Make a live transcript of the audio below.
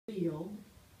field,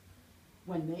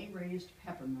 when they raised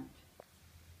peppermint,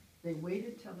 they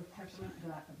waited till the peppermint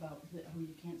got about, oh,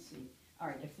 you can't see. All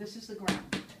right, if this is the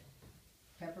ground,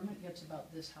 peppermint gets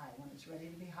about this high. When it's ready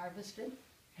to be harvested,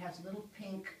 it has little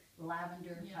pink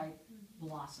lavender type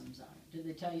blossoms on it. Did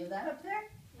they tell you that up there?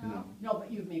 No. No,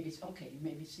 but you've maybe, okay, you've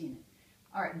maybe seen it.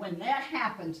 All right, when that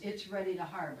happens, it's ready to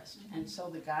harvest. And so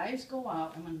the guys go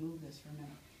out, I'm gonna move this for a minute.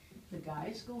 The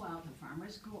guys go out, the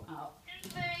farmers go out,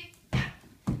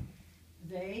 and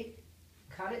they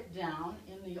cut it down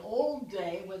in the old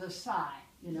day with a scythe.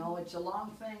 You know, it's a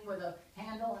long thing with a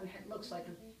handle and it looks like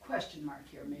a question mark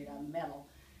here made out of metal.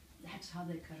 That's how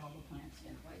they cut all the plants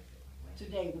in.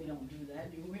 Today we don't do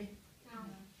that, do we? No.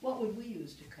 What would we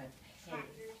use to cut hay?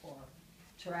 Or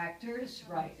tractors,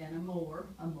 right, and a mower.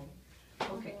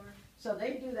 Okay, so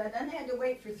they do that, then they had to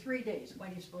wait for 3 days. Why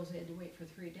do you suppose they had to wait for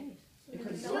 3 days?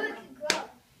 Because So it can grow.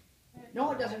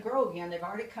 no, it doesn't grow again, they've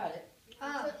already cut it.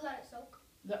 Couldn't let it soak.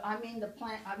 I mean the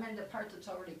plant, I mean the part that's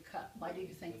already cut. Why do you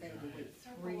think they had to wait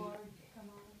 3?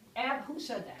 Who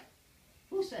said that?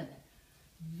 Who said that?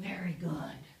 Very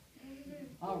good.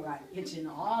 All right, it's in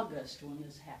August when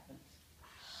this happens.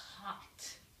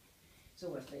 Hot.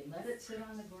 So if they let it sit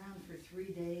on the ground for 3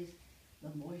 days, the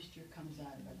moisture comes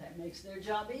out of it. That makes their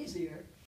job easier.